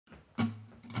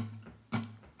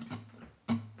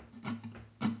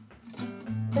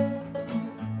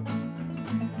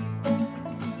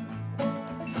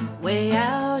Way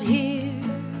out here,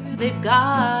 they've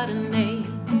got a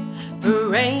name for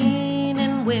rain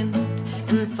and wind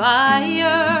and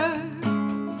fire.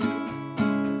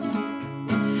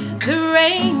 The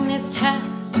rain is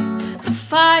Tess, the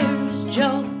fire's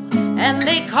Joe, and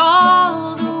they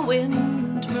call the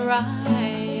wind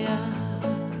Mariah.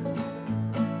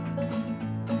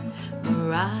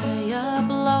 Mariah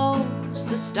blows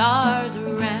the stars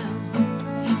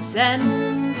around,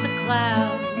 sends the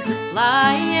clouds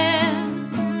a-flying.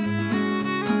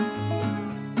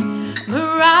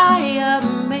 Mariah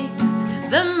makes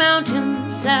the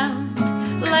mountains sound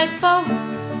like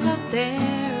folks out there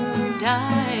are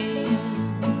dying.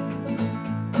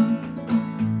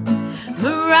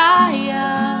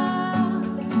 Mariah,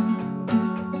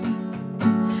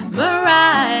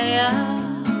 Mariah,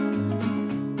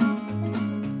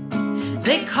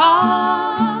 they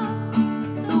call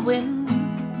the wind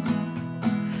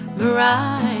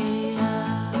Mariah.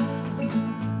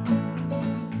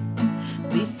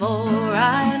 Before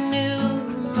I knew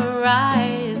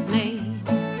Mariah's name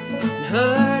and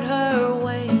heard her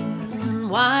wail and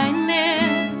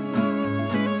whining,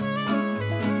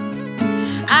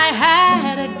 I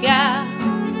had a gal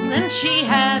and she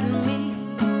had me.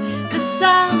 The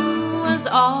sun was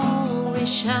always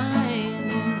shining.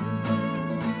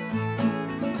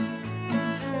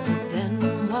 But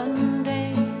then one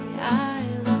day I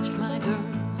left my girl,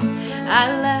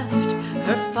 I left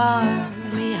her far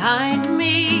behind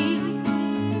me,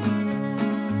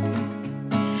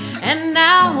 and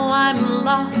now I'm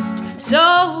lost,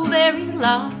 so very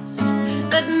lost,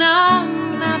 that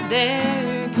none out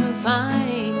there can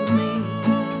find me.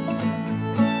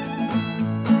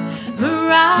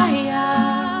 Mariah,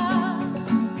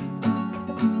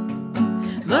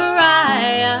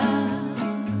 Mariah,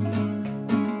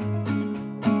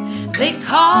 they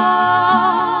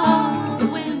call the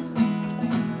wind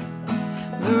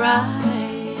Mariah.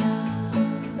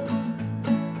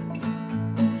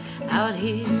 Out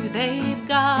here they've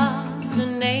got a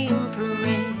name for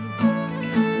rain,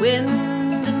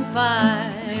 wind and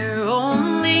fire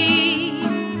only.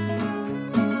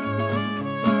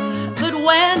 But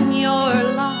when you're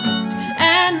lost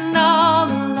and all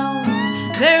alone,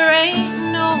 there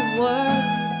ain't no word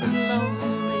but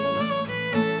lonely.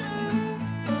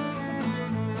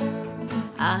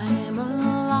 I'm a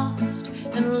lost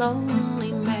and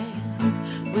lonely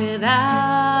man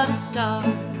without a star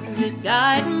to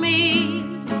guide me.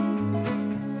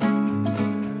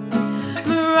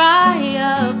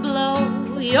 Mariah, blow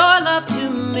your love to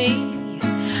me.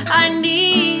 I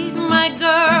need my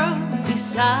girl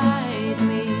beside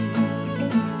me.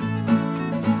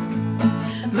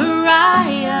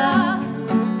 Mariah,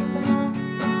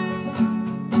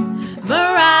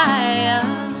 Mariah,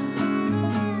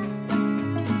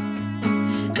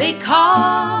 they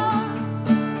call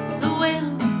the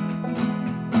wind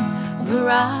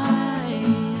Mariah.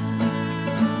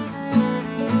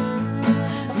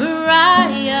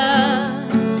 Mariah,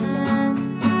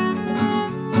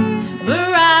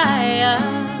 Mariah,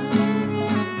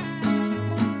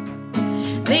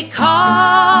 they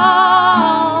call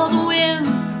the wind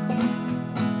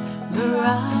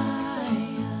Mariah.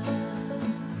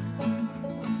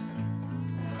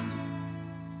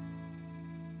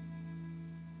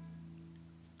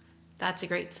 That's a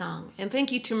great song. And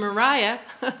thank you to Mariah.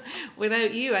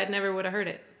 Without you, I never would have heard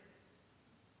it.